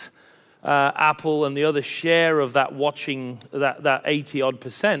Netflix, Apple, and the other share of that watching, that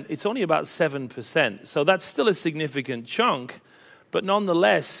 80-odd%, it's only about 7%. So that's still a significant chunk. But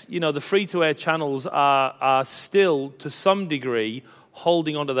nonetheless, you know, the free-to-air channels are still, to some degree,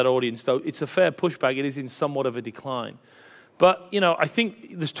 holding onto that audience. Though it's a fair pushback, it is in somewhat of a decline. But, you know, I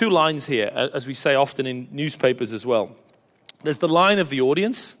think there's two lines here, as we say often in newspapers as well. There's the line of the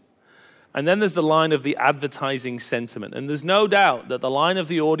audience, and then there's the line of the advertising sentiment. And there's no doubt that the line of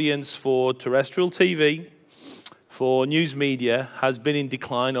the audience for terrestrial TV, for news media, has been in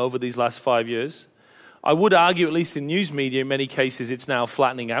decline over these last 5 years. I would argue, at least in news media, in many cases, it's now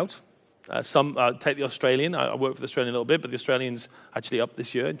flattening out. Take the Australian. I work for the Australian a little bit, but the Australian's actually up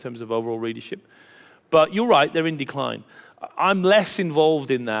this year in terms of overall readership. But you're right, they're in decline. I'm less involved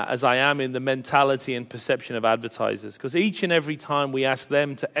in that as I am in the mentality and perception of advertisers, because each and every time we ask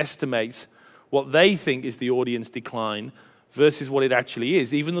them to estimate what they think is the audience decline versus what it actually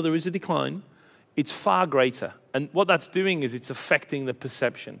is, even though there is a decline, it's far greater. And what that's doing is it's affecting the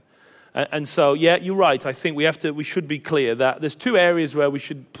perception. And so, yeah, you're right. I think we should be clear that there's two areas where we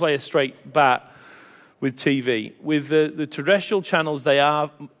should play a straight bat with TV. With the terrestrial channels, they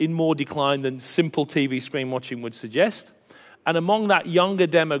are in more decline than simple TV screen watching would suggest. And among that younger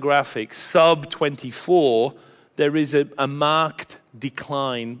demographic, sub-24, there is a marked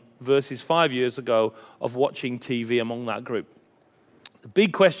decline versus 5 years ago of watching TV among that group. The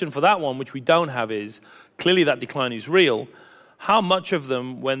big question for that one, which we don't have, is clearly that decline is real. How much of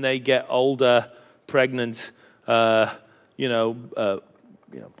them, when they get older, pregnant, older,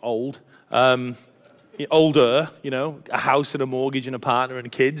 a house and a mortgage and a partner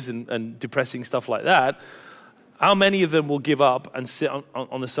and kids and depressing stuff like that, how many of them will give up and sit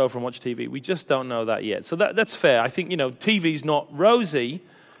on the sofa and watch TV? We just don't know that yet. So that's fair. I think, TV's not rosy,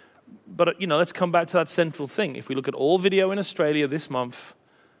 but, let's come back to that central thing. If we look at all video in Australia this month,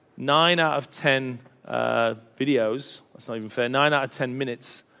 9 out of 10 videos, that's not even fair, 9 out of 10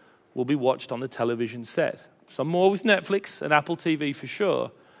 minutes will be watched on the television set. Some more with Netflix and Apple TV for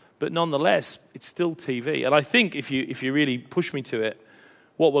sure, but nonetheless, it's still TV. And I think if you really push me to it,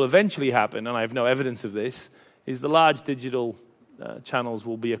 what will eventually happen, and I have no evidence of this, is the large digital channels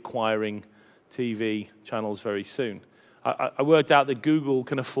will be acquiring TV channels very soon. I worked out that Google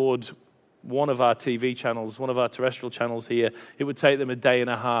can afford one of our TV channels, one of our terrestrial channels here. It would take them a day and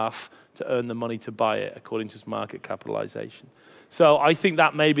a half to earn the money to buy it, according to its market capitalization. So I think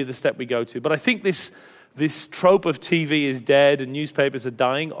that may be the step we go to. But I think this trope of TV is dead and newspapers are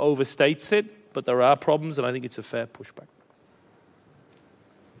dying overstates it, but there are problems, and I think it's a fair pushback.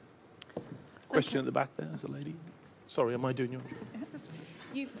 Question at the back there, there's a lady. Sorry, am I doing your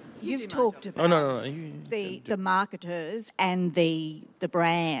job? You've talked about the marketers and the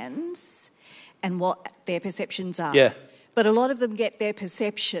brands and what their perceptions are. Yeah. But a lot of them get their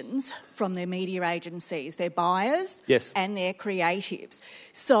perceptions from their media agencies, their buyers and their creatives.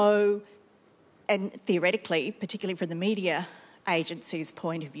 So, and theoretically, particularly from the media agency's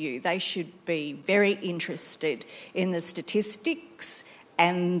point of view, they should be very interested in the statistics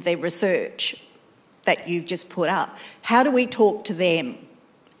and the research that you've just put up. How do we talk to them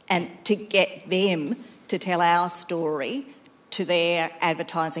and to get them to tell our story to their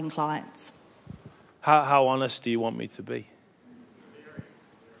advertising clients? How honest do you want me to be?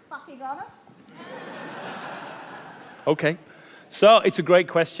 Fucking honest. Okay. So it's a great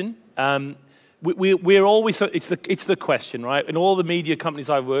question. We're always, it's the question, right? In all the media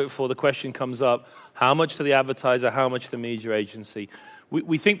companies I've worked for, the question comes up, how much to the advertiser, how much to the media agency?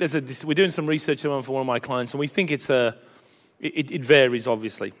 We think we're doing some research for one of my clients, and we think it varies,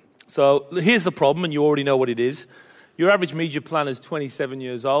 obviously. So here's the problem, and you already know what it is. Your average media planner is 27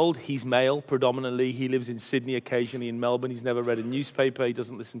 years old. He's male, predominantly. He lives in Sydney, occasionally in Melbourne. He's never read a newspaper. He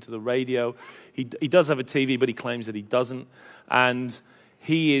doesn't listen to the radio. He does have a TV, but he claims that he doesn't. And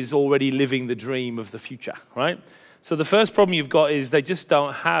he is already living the dream of the future, right? So the first problem you've got is they just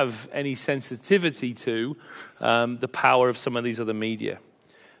don't have any sensitivity to the power of some of these other media.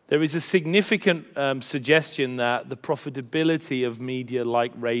 There is a significant suggestion that the profitability of media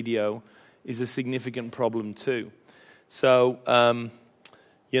like radio is a significant problem too. So,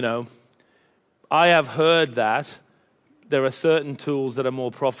 I have heard that there are certain tools that are more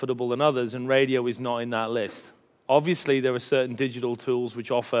profitable than others, and radio is not in that list. Obviously, there are certain digital tools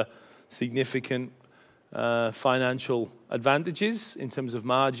which offer significant financial advantages in terms of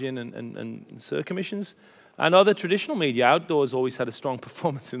margin and SIR commissions. And other traditional media, outdoors always had a strong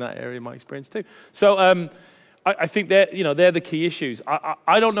performance in that area, in my experience too. So I think they're the key issues.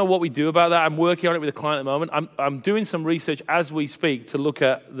 I don't know what we do about that. I'm working on it with a client at the moment. I'm doing some research as we speak to look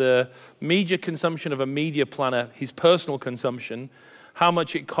at the media consumption of a media planner, his personal consumption, how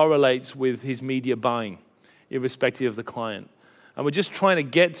much it correlates with his media buying, irrespective of the client. And we're just trying to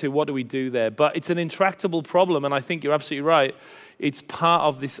get to what do we do there. But it's an intractable problem, and I think you're absolutely right. It's part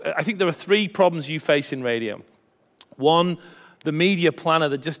of this. I think there are three problems you face in radio. One, the media planner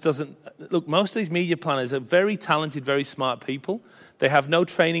that just doesn't... Look, most of these media planners are very talented, very smart people. They have no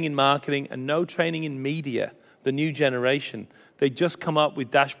training in marketing and no training in media, the new generation. They just come up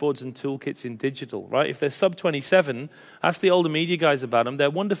with dashboards and toolkits in digital, right? If they're sub-27, ask the older media guys about them. They're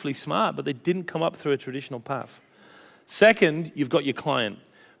wonderfully smart, but they didn't come up through a traditional path. Second, you've got your client.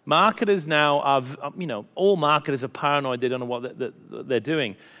 Marketers now are, all marketers are paranoid. They don't know what they're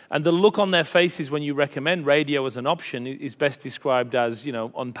doing. And the look on their faces when you recommend radio as an option is best described as,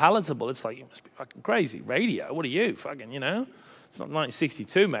 unpalatable. It's like, you must be fucking crazy. Radio? What are you? Fucking, It's not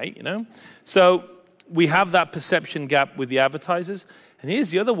 1962, mate, So we have that perception gap with the advertisers. And here's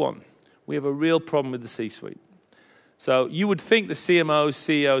the other one. We have a real problem with the C-suite. So you would think the CMOs,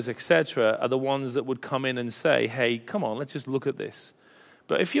 CEOs, etc., are the ones that would come in and say, hey, come on, let's just look at this.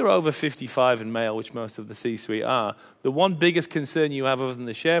 But if you're over 55 and male, which most of the C-suite are, the one biggest concern you have other than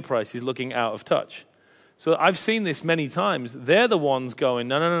the share price is looking out of touch. So I've seen this many times. They're the ones going,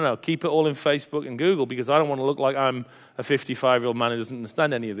 no, keep it all in Facebook and Google because I don't want to look like I'm a 55-year-old man who doesn't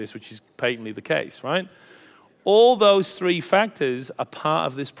understand any of this, which is patently the case, right? All those three factors are part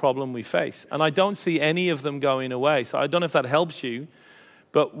of this problem we face. And I don't see any of them going away. So I don't know if that helps you.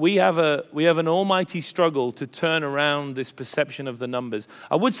 But we have an almighty struggle to turn around this perception of the numbers.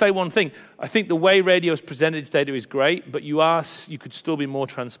 I would say one thing. I think the way radio has presented its data is great, but you could still be more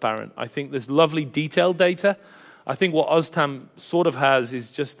transparent. I think there's lovely detailed data. I think what OzTam sort of has is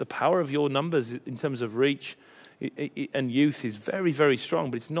just the power of your numbers in terms of reach and youth is very, very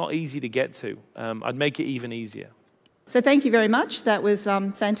strong, but it's not easy to get to. I'd make it even easier. So thank you very much. That was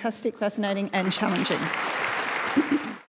fantastic, fascinating and challenging.